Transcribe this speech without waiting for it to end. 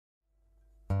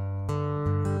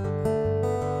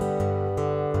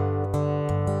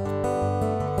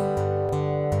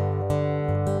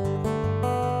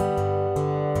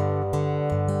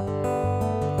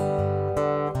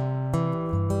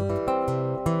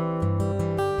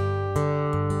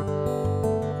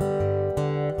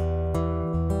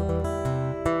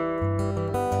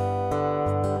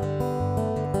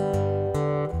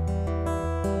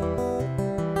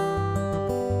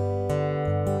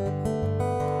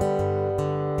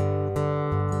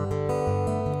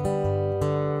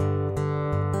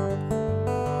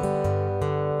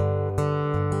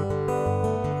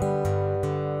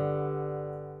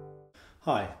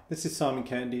This is Simon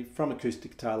Candy from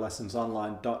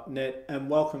acousticguitarlessonsonline.net and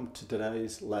welcome to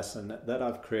today's lesson that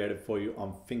I've created for you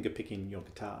on fingerpicking your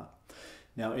guitar.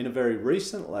 Now, in a very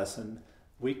recent lesson,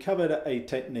 we covered a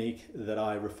technique that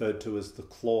I referred to as the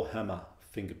Clawhammer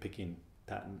fingerpicking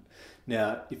pattern.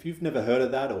 Now, if you've never heard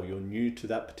of that or you're new to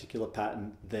that particular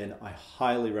pattern, then I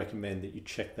highly recommend that you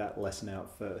check that lesson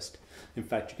out first. In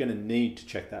fact, you're going to need to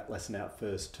check that lesson out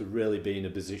first to really be in a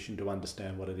position to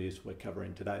understand what it is we're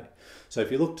covering today. So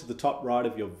if you look to the top right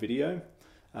of your video,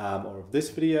 or of this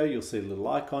video, you'll see a little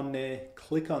icon there.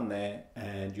 Click on there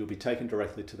and you'll be taken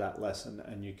directly to that lesson,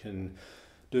 and you can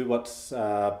do what's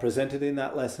presented in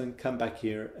that lesson, come back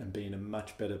here and be in a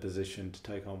much better position to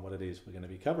take on what it is we're going to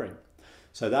be covering.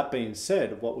 So that being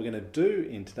said, what we're going to do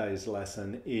in today's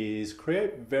lesson is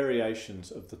create variations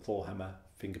of the Clawhammer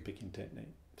fingerpicking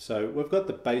technique. So we've got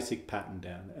the basic pattern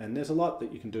down, and there's a lot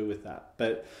that you can do with that.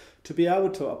 But to be able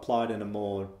to apply it in a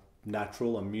more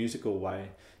natural and musical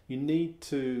way, you need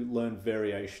to learn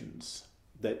variations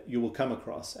that you will come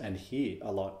across and hear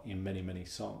a lot in many, many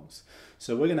songs.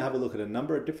 So we're going to have a look at a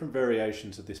number of different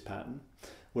variations of this pattern.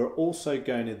 We're also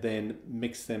going to then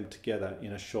mix them together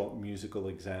in a short musical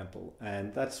example.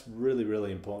 And that's really,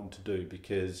 really important to do,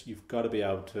 because you've got to be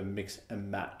able to mix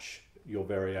and match your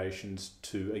variations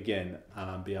to, again,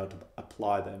 be able to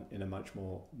apply them in a much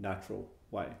more natural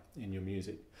way in your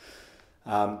music.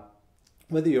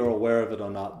 Whether you're aware of it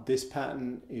or not, this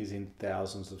pattern is in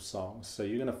thousands of songs. So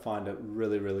you're going to find it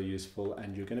really, really useful,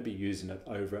 and you're going to be using it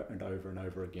over and over and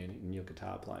over again in your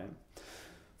guitar playing.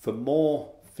 For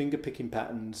more fingerpicking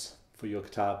patterns for your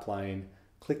guitar playing,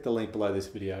 click the link below this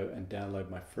video and download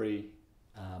my free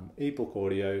ebook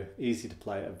audio, easy to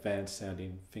play, advanced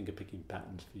sounding fingerpicking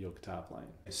patterns for your guitar playing.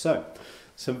 So,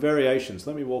 some variations.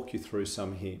 Let me walk you through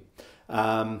some here.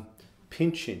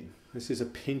 Pinching. This is a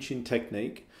pinching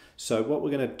technique. So what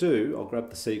we're going to do, I'll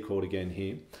grab the C chord again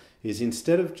here, is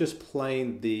instead of just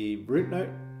playing the root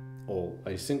note or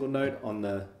a single note on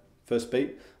the first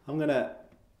beat, I'm going to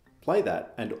play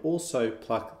that and also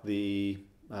pluck the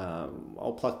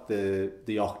I'll pluck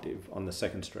the octave on the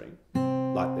second string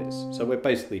like this. So we're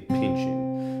basically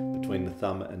pinching between the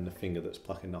thumb and the finger that's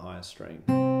plucking the higher string.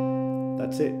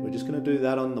 That's it. We're just going to do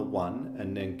that on the one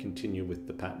and then continue with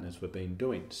the pattern as we've been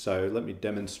doing. So let me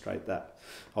demonstrate that.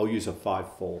 I'll use a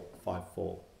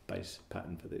 5/4 bass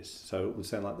pattern for this. So it will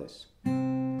sound like this.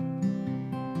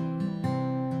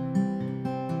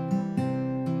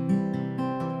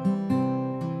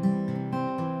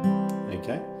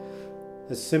 Okay,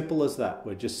 as simple as that.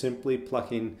 We're just simply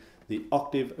plucking the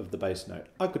octave of the bass note.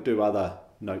 I could do other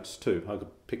notes too. I could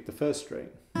pick the first string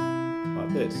like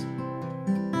this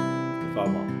if I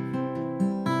want.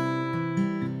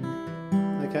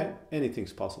 Okay,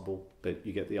 anything's possible, but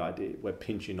you get the idea. We're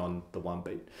pinching on the one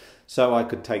beat. So I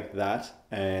could take that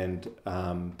and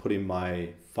put in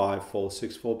my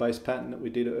 5/4 bass pattern that we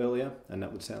did earlier, and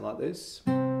that would sound like this.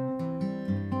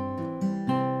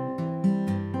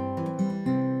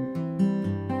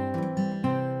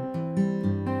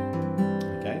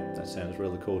 Sounds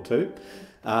really cool too.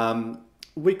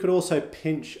 We could also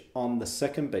pinch on the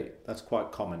second beat. That's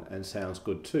quite common and sounds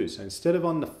good too. So instead of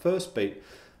on the first beat,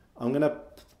 I'm going to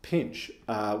pinch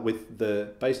with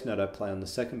the bass note I play on the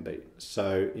second beat.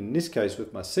 So in this case,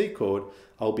 with my C chord,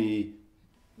 I'll be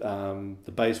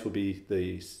the bass will be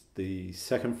the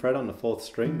second fret on the fourth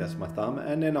string. That's my thumb,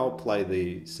 and then I'll play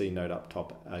the C note up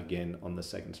top again on the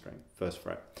second string, first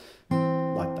fret,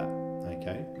 like that.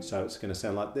 Okay, so it's going to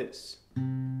sound like this.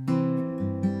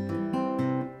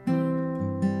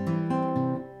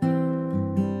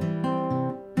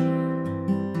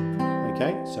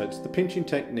 Okay, so it's the pinching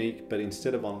technique, but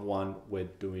instead of on one, we're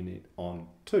doing it on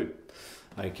two.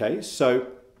 Okay, so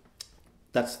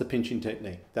that's the pinching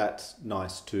technique. That's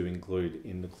nice to include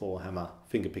in the Clawhammer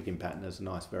fingerpicking pattern as a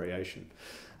nice variation.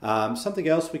 Something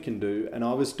else we can do, and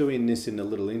I was doing this in the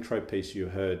little intro piece you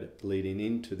heard leading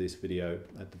into this video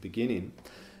at the beginning,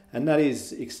 and that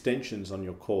is extensions on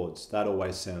your chords. That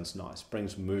always sounds nice,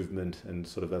 brings movement and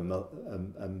sort of a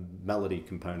melody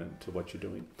component to what you're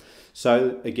doing.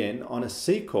 So again, on a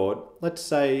C chord, let's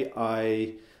say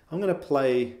I'm going to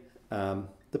play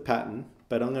the pattern,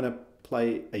 but I'm going to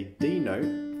play a D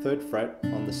note, third fret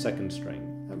on the second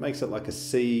string. That makes it like a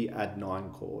C add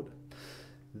 9 chord.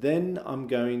 Then I'm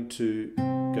going to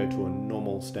go to a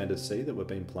normal standard C that we've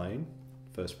been playing,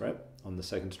 first fret on the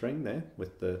second string there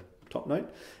with the top note,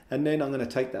 and then I'm going to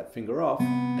take that finger off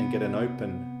and get an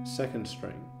open second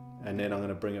string, and then I'm going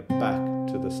to bring it back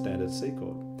to the standard C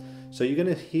chord. So you're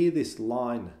going to hear this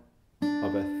line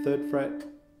of a third fret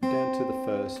down to the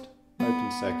first,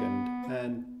 open second,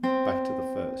 and back to the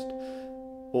first.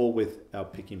 or with our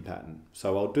picking pattern.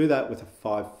 So I'll do that with a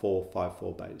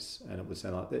 5-4-5-4 bass, and it would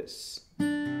sound like this.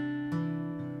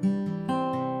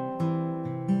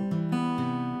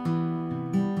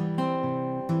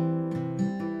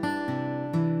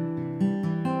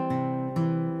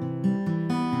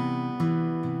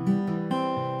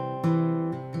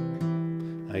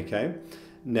 Okay,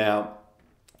 now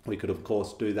we could of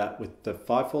course do that with the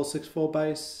 5-4-6-4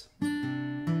 bass.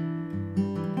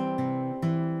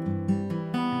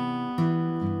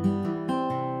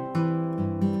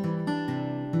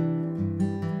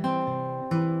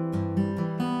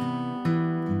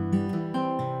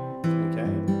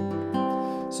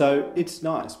 So it's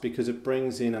nice because it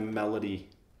brings in a melody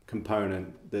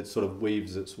component that sort of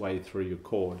weaves its way through your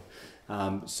chord.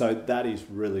 So that is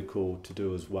really cool to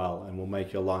do as well, and will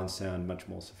make your line sound much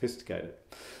more sophisticated.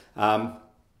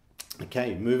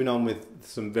 Okay, moving on with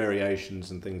some variations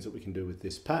and things that we can do with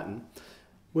this pattern.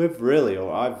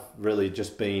 I've really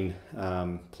just been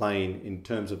playing in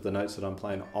terms of the notes that I'm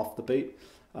playing off the beat.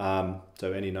 So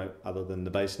any note other than the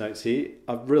bass notes here,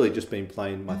 I've really just been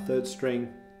playing my third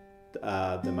string,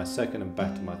 then my second, and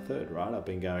back to my third, right? I've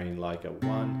been going like a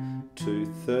 1, 2,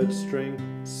 third string,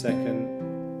 second,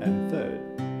 and third.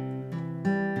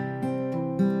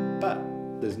 But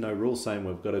there's no rule saying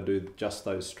we've got to do just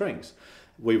those strings.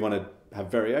 We want to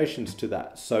have variations to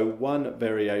that. So one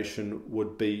variation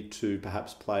would be to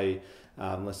perhaps play,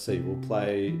 let's see, we'll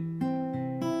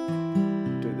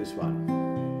do this one.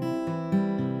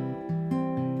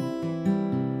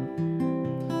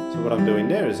 What I'm doing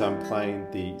there is I'm playing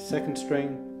the second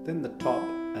string, then the top,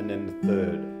 and then the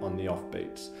third on the off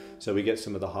beats. So we get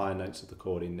some of the higher notes of the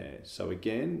chord in there. So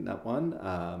again, that one.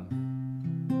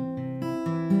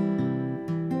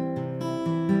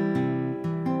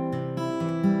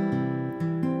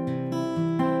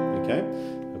 Okay,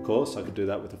 of course I could do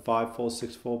that with a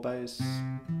 5-4-6-4 bass.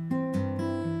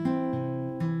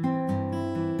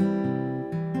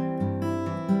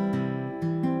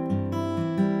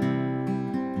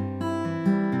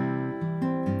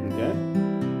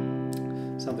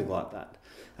 Something like that.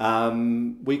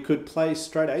 We could play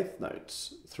straight eighth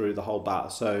notes through the whole bar.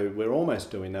 So we're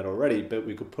almost doing that already, but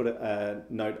we could put a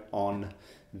note on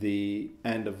the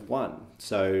end of one.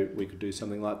 So we could do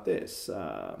something like this.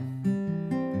 Like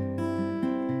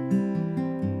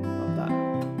that.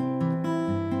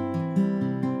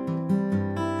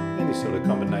 Any sort of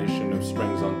combination of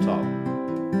strings on top.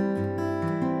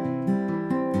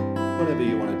 Whatever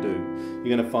you want to do.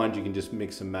 You're going to find you can just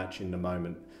mix and match in the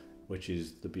moment, which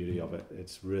is the beauty of it.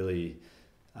 It's really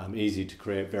easy to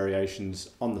create variations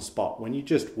on the spot when you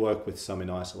just work with some in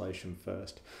isolation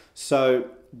first. So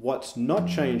what's not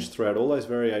changed throughout all those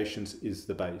variations is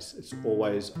the bass. It's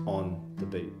always on the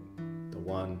beat. The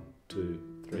 1, 2,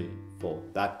 3, 4.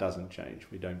 That doesn't change.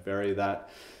 We don't vary that.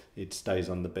 It stays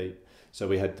on the beat. So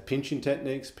we had the pinching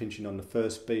techniques, pinching on the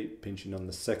first beat, pinching on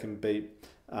the second beat.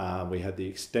 We had the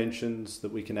extensions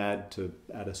that we can add to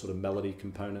add a sort of melody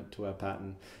component to our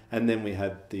pattern. And then we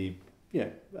had the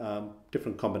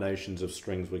different combinations of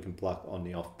strings we can pluck on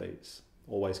the off beats,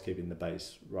 always keeping the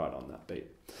bass right on that beat.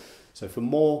 So for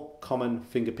more common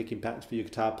finger picking patterns for your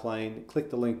guitar playing, click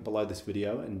the link below this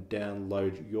video and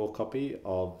download your copy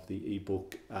of the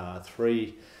ebook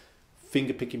 3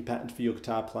 finger picking patterns for your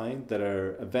guitar playing that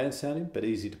are advanced sounding but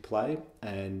easy to play,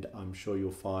 and I'm sure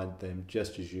you'll find them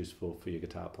just as useful for your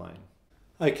guitar playing.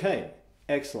 Okay,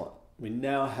 excellent. We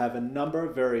now have a number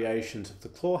of variations of the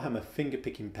Clawhammer finger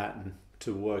picking pattern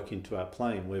to work into our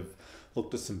playing. We've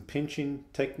looked at some pinching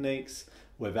techniques,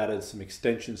 we've added some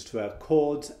extensions to our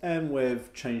chords, and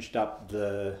we've changed up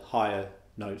the higher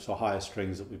notes or higher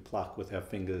strings that we pluck with our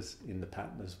fingers in the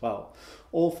pattern as well,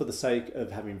 all for the sake of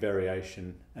having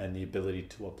variation and the ability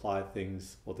to apply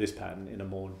things, or this pattern, in a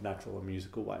more natural and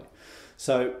musical way.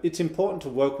 So it's important to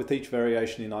work with each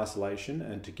variation in isolation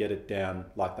and to get it down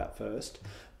like that first,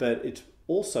 but it's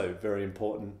also very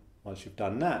important, once you've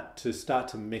done that, to start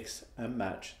to mix and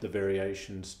match the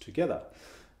variations together.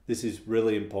 This is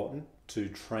really important to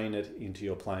train it into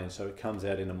your playing so it comes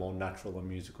out in a more natural and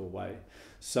musical way.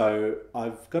 So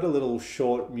I've got a little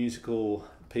short musical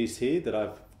piece here that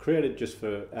I've created just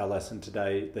for our lesson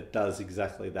today that does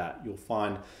exactly that. You'll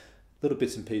find little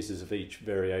bits and pieces of each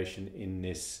variation in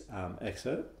this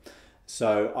excerpt.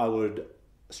 So I would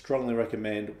strongly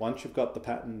recommend, once you've got the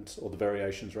patterns, or the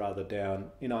variations rather,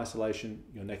 down in isolation,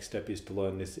 your next step is to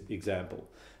learn this example.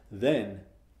 Then,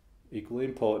 equally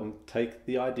important, take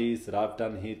the ideas that I've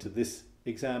done here to this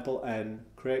example and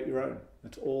create your own.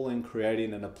 It's all in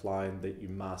creating and applying that you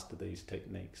master these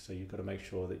techniques. So you've got to make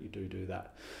sure that you do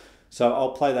that. So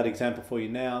I'll play that example for you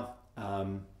now,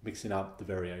 mixing up the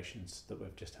variations that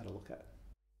we've just had a look at.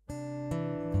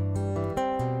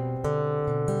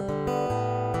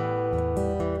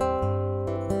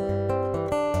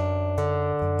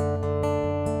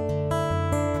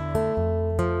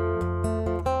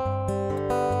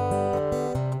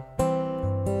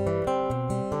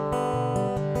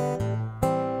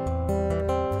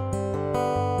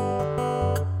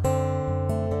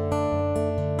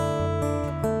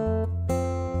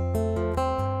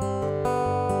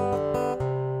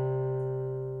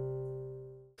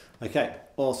 Okay,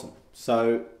 awesome.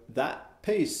 So that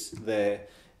piece there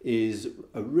is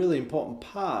a really important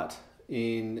part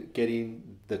in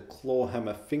getting the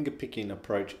Clawhammer fingerpicking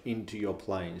approach into your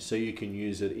playing so you can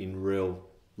use it in real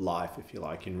life, if you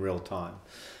like, in real time.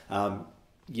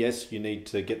 Yes, you need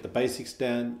to get the basics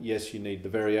down. Yes, you need the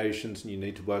variations and you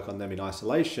need to work on them in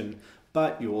isolation,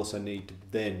 but you also need to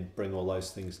then bring all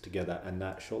those things together, and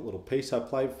that short little piece I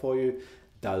played for you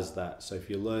does that. So if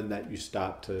you learn that, you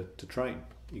start to train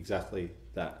exactly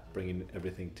that, bringing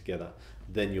everything together.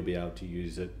 Then you'll be able to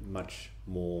use it much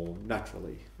more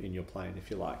naturally in your playing,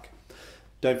 if you like.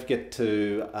 Don't forget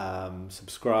to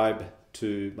subscribe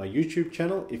to my YouTube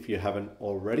channel if you haven't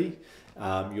already.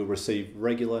 You'll receive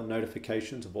regular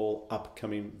notifications of all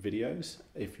upcoming videos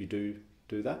if you do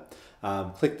that.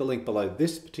 Click the link below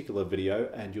this particular video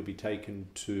and you'll be taken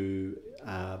to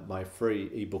my free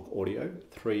ebook audio,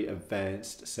 3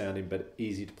 advanced sounding but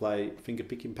easy to play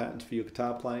fingerpicking patterns for your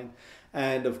guitar playing.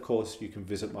 And of course you can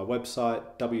visit my website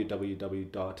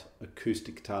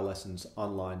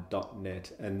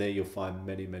www.acousticguitarlessonsonline.net, and there you'll find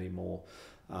many more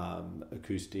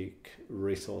acoustic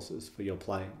resources for your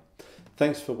playing.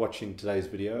 Thanks for watching today's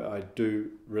video. I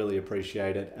do really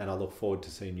appreciate it, and I look forward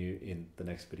to seeing you in the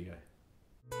next video.